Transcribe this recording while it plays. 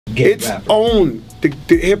gay It's rappers. owned.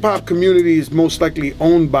 The hip-hop community is most likely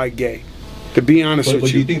owned by gay, to be honest with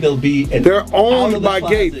But you. you think they'll be... They're owned out of the by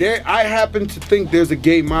gay. closet? I happen to think there's a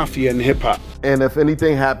gay mafia in hip-hop. And if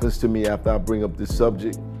anything happens to me after I bring up this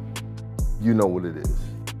subject, you know what it is.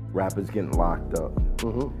 Rappers getting locked up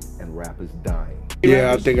and rappers dying.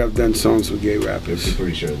 Yeah, I think I've done songs with gay rappers. You're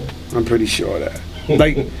pretty sure of that. I'm pretty sure of that.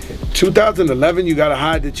 Like, 2011, you gotta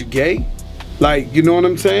hide that you're gay? Like, you know what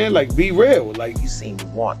I'm saying? Like, be real. Like, You seem to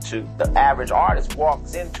want to. The average artist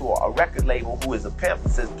walks into a record label who is a pimp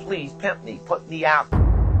and says, please pimp me, put me out.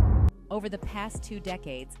 Over the past 2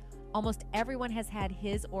 decades, almost everyone has had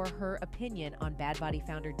his or her opinion on Bad Bunny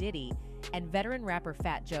founder Diddy, and veteran rapper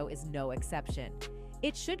Fat Joe is no exception.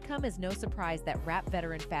 It should come as no surprise that rap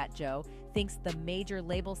veteran Fat Joe thinks the major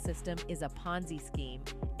label system is a Ponzi scheme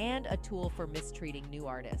and a tool for mistreating new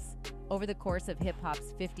artists. Over the course of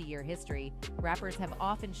hip-hop's 50-year history, rappers have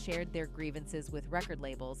often shared their grievances with record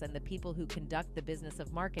labels and the people who conduct the business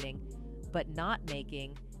of marketing, but not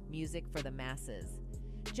making music for the masses.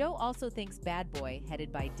 Joe also thinks Bad Boy,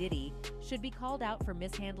 headed by Diddy, should be called out for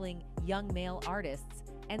mishandling young male artists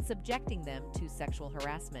and subjecting them to sexual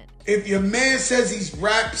harassment. If your man says he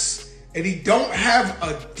raps and he don't have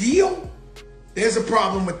a deal, there's a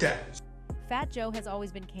problem with that. Fat Joe has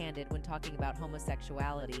always been candid when talking about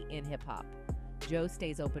homosexuality in hip-hop. Joe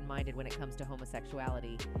stays open-minded when it comes to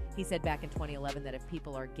homosexuality. He said back in 2011 that if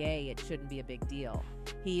people are gay, it shouldn't be a big deal.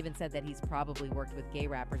 He even said that he's probably worked with gay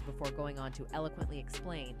rappers before going on to eloquently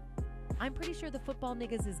explain, "I'm pretty sure the football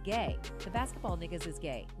niggas is gay. The basketball niggas is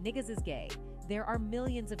gay. Niggas is gay. There are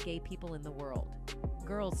millions of gay people in the world.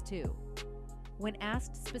 Girls too." When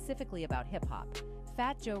asked specifically about hip-hop,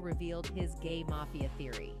 Fat Joe revealed his gay mafia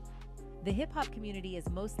theory. The hip-hop community is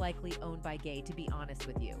most likely owned by gay, to be honest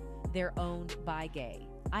with you. They're owned by gay.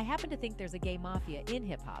 I happen to think there's a gay mafia in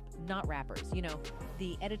hip-hop, not rappers. You know,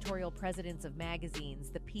 the editorial presidents of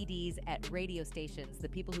magazines, the PDs at radio stations, the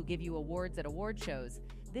people who give you awards at award shows.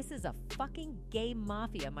 This is a fucking gay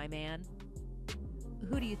mafia, my man.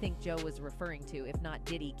 Who do you think Joe was referring to, if not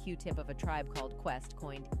Diddy, Q-Tip of a Tribe Called Quest,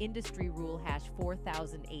 coined industry rule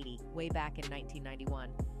 #4080 way back in 1991.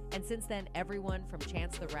 And since then, everyone from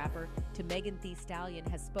Chance the Rapper to Megan Thee Stallion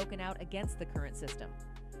has spoken out against the current system.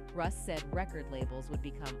 Russ said record labels would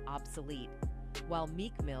become obsolete, while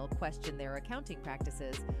Meek Mill questioned their accounting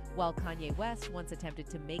practices, while Kanye West once attempted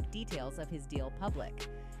to make details of his deal public.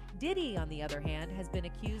 Diddy, on the other hand, has been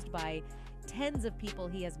accused by tens of people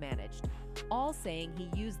he has managed, all saying he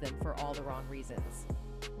used them for all the wrong reasons.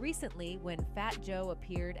 Recently, when Fat Joe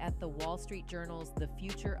appeared at the Wall Street Journal's The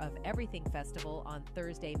Future of Everything Festival on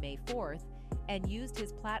Thursday, May 4th, and used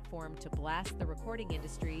his platform to blast the recording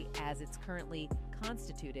industry as it's currently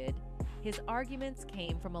constituted, his arguments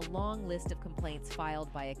came from a long list of complaints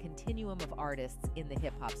filed by a continuum of artists in the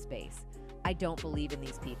hip-hop space. "I don't believe in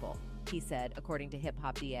these people," he said, according to Hip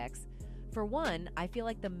Hop DX. "For one, I feel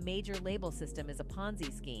like the major label system is a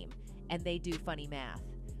Ponzi scheme, and they do funny math.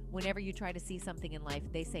 Whenever you try to see something in life,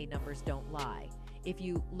 they say numbers don't lie. If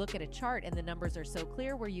you look at a chart and the numbers are so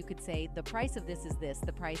clear where you could say the price of this is this,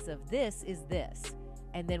 the price of this is this,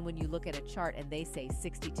 and then when you look at a chart and they say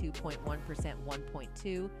 62.1%,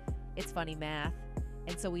 1.2, it's funny math.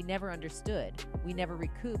 And so we never understood. We never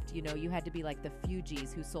recouped. You know, you had to be like the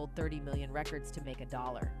Fugees who sold 30 million records to make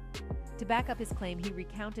 $1. To back up his claim, he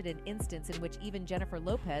recounted an instance in which even Jennifer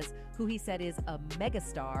Lopez, who he said is a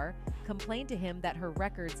megastar, complained to him that her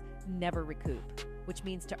records never recoup, which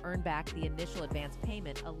means to earn back the initial advance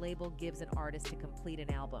payment a label gives an artist to complete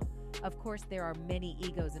an album. Of course, there are many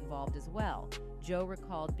egos involved as well. Joe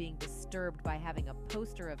recalled being disturbed by having a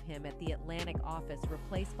poster of him at the Atlantic office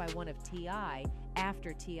replaced by one of T.I.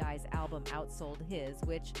 after T.I.'s album outsold his,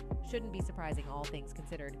 which shouldn't be surprising, all things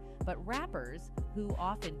considered. But rappers, who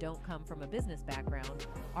often don't come from a business background,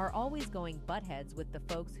 are always going butt heads with the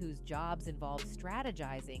folks whose jobs involve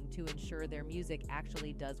strategizing to ensure their music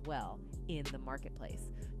actually does well in the marketplace.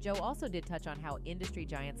 Joe also did touch on how industry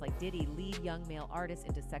giants like Diddy lead young male artists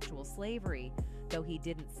into sexual slavery, though he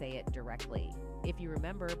didn't say it directly. If you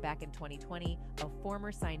remember, back in 2020, a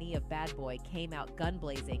former signee of Bad Boy came out gun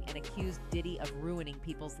blazing and accused Diddy of ruining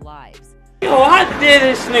people's lives. Yo, how dare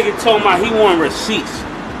this nigga told me he want receipts?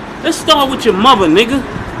 Let's start with your mother, nigga.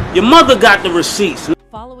 Your mother got the receipts.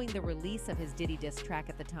 Following the release of his Diddy diss track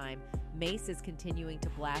at the time, Mace is continuing to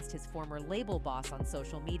blast his former label boss on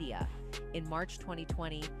social media. In March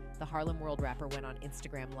 2020, the Harlem World rapper went on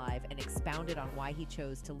Instagram Live and expounded on why he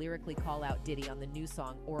chose to lyrically call out Diddy on the new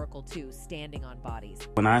song Oracle 2, Standing on Bodies.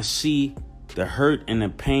 When I see the hurt and the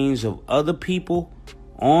pains of other people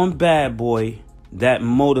on Bad Boy, that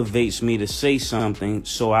motivates me to say something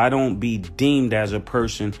so I don't be deemed as a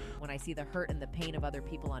person. When I see the hurt and the pain of other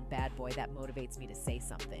people on Bad Boy, that motivates me to say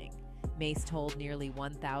something. Mace told nearly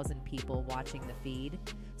 1,000 people watching the feed.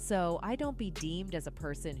 So I don't be deemed as a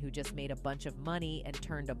person who just made a bunch of money and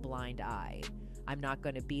turned a blind eye. I'm not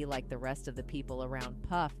going to be like the rest of the people around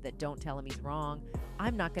Puff that don't tell him he's wrong.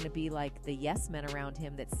 I'm not going to be like the yes men around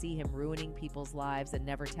him that see him ruining people's lives and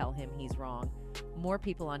never tell him he's wrong. More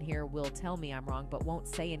people on here will tell me I'm wrong but won't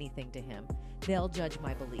say anything to him. They'll judge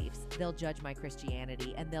my beliefs, they'll judge my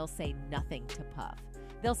Christianity, and they'll say nothing to Puff.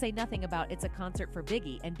 They'll say nothing about it's a concert for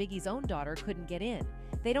Biggie and Biggie's own daughter couldn't get in.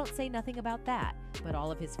 They don't say nothing about that, but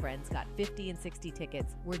all of his friends got 50 and 60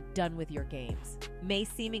 tickets. We're done with your games. Mace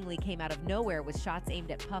seemingly came out of nowhere with shots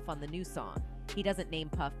aimed at Puff on the new song. He doesn't name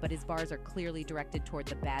Puff, but his bars are clearly directed toward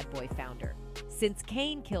the Bad Boy founder. Since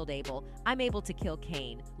Kane killed Abel, I'm able to kill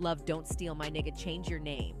Kane. Love, don't steal my nigga, change your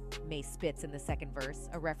name. Mace spits in the second verse,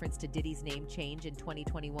 a reference to Diddy's name change in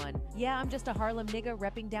 2021. Yeah, I'm just a Harlem nigga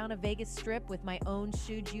repping down a Vegas strip with my own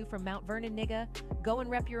shoed you from Mount Vernon nigga. Go and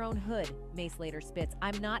rep your own hood, Mace later spits.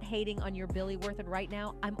 I'm not hating on your Billy Worth right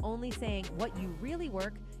now. I'm only saying what you really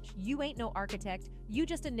work. You ain't no architect. You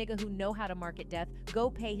just a nigga who know how to market death. Go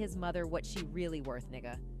pay his mother what she really worth,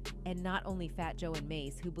 nigga. And not only Fat Joe and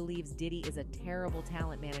Mace, who believes Diddy is a terrible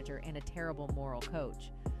talent manager and a terrible moral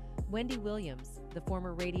coach. Wendy Williams, the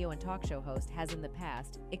former radio and talk show host, has in the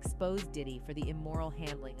past exposed Diddy for the immoral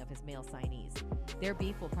handling of his male signees. Their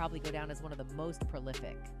beef will probably go down as one of the most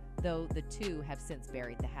prolific, though the two have since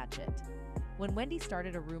buried the hatchet. When Wendy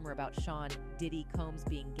started a rumor about Sean Diddy Combs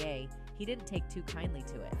being gay, he didn't take too kindly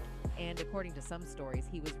to it. And according to some stories,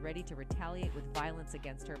 he was ready to retaliate with violence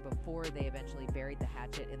against her before they eventually buried the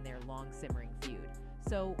hatchet in their long simmering feud.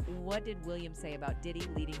 So what did Williams say about Diddy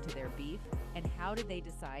leading to their beef, and how did they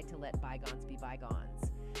decide to let bygones be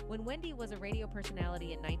bygones? When Wendy was a radio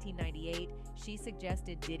personality in 1998, she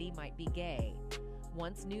suggested Diddy might be gay.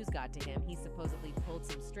 Once news got to him, he supposedly pulled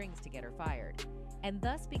some strings to get her fired. And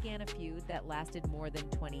thus began a feud that lasted more than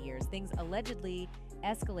 20 years. Things allegedly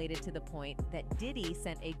escalated to the point that Diddy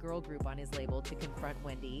sent a girl group on his label to confront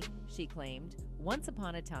Wendy. She claimed, once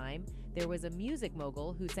upon a time, there was a music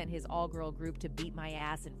mogul who sent his all-girl group to beat my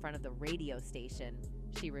ass in front of the radio station,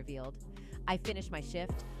 she revealed. I finished my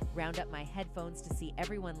shift, round up my headphones to see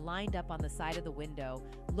everyone lined up on the side of the window,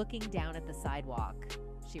 looking down at the sidewalk,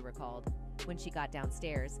 she recalled. When she got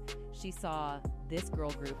downstairs, she saw this girl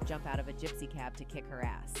group jump out of a gypsy cab to kick her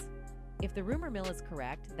ass. If the rumor mill is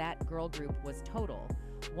correct, that girl group was Total,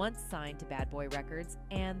 once signed to Bad Boy Records,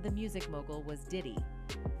 and the music mogul was Diddy.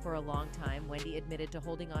 For a long time, Wendy admitted to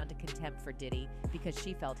holding on to contempt for Diddy because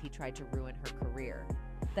she felt he tried to ruin her career.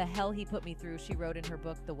 The hell he put me through, she wrote in her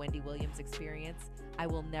book, The Wendy Williams Experience, I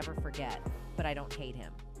will never forget, but I don't hate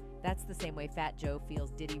him. That's the same way Fat Joe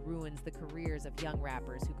feels Diddy ruins the careers of young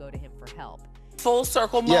rappers who go to him for help. Full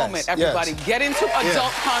circle moment, everybody. Yes. Get into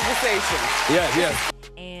adult conversation. Yes.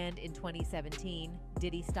 And in 2017,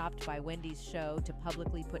 Diddy stopped by Wendy's show to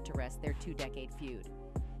publicly put to rest their 2-decade feud.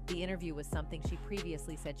 The interview was something she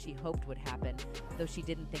previously said she hoped would happen, though she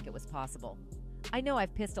didn't think it was possible. I know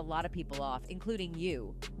I've pissed a lot of people off, including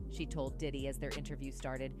you, she told Diddy as their interview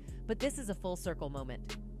started, but this is a full circle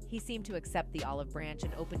moment. He seemed to accept the olive branch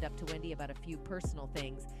and opened up to Wendy about a few personal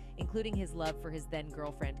things, including his love for his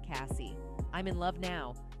then-girlfriend, Cassie. I'm in love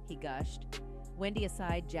now, he gushed. Wendy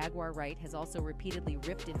aside, Jaguar Wright has also repeatedly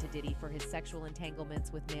ripped into Diddy for his sexual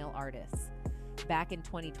entanglements with male artists. Back in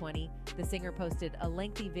 2020, the singer posted a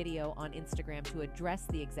lengthy video on Instagram to address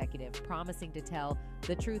the executive, promising to tell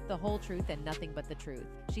the truth, the whole truth, and nothing but the truth.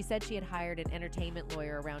 She said she had hired an entertainment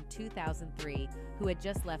lawyer around 2003 who had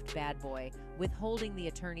just left Bad Boy, withholding the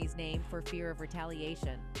attorney's name for fear of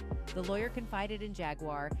retaliation. The lawyer confided in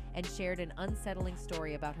Jaguar and shared an unsettling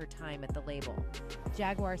story about her time at the label.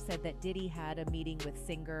 Jaguar said that Diddy had a meeting with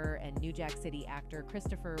singer and New Jack City actor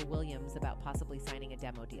Christopher Williams about possibly signing a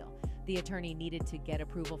demo deal. The attorney needed to get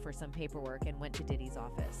approval for some paperwork and went to Diddy's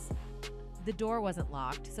office. The door wasn't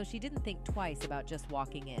locked, so she didn't think twice about just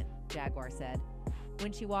walking in, Jaguar said.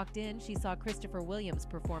 When she walked in, she saw Christopher Williams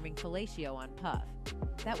performing fellatio on Puff.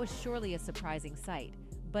 That was surely a surprising sight,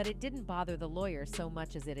 but it didn't bother the lawyer so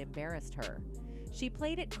much as it embarrassed her. She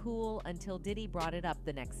played it cool until Diddy brought it up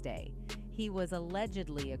the next day. He was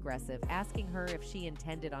allegedly aggressive, asking her if she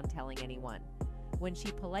intended on telling anyone. When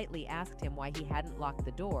she politely asked him why he hadn't locked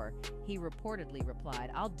the door, he reportedly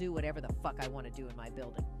replied, I'll do whatever the fuck I want to do in my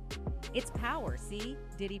building. It's power, see?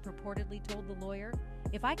 Diddy purportedly told the lawyer.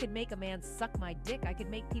 If I could make a man suck my dick, I could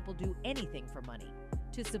make people do anything for money.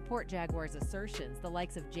 To support Jaguar's assertions, the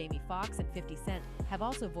likes of Jamie Foxx and 50 Cent have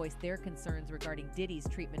also voiced their concerns regarding Diddy's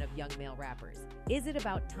treatment of young male rappers. Is it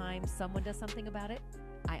about time someone does something about it?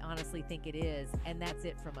 I honestly think it is, and that's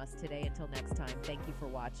it from us today. Until next time, thank you for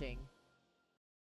watching.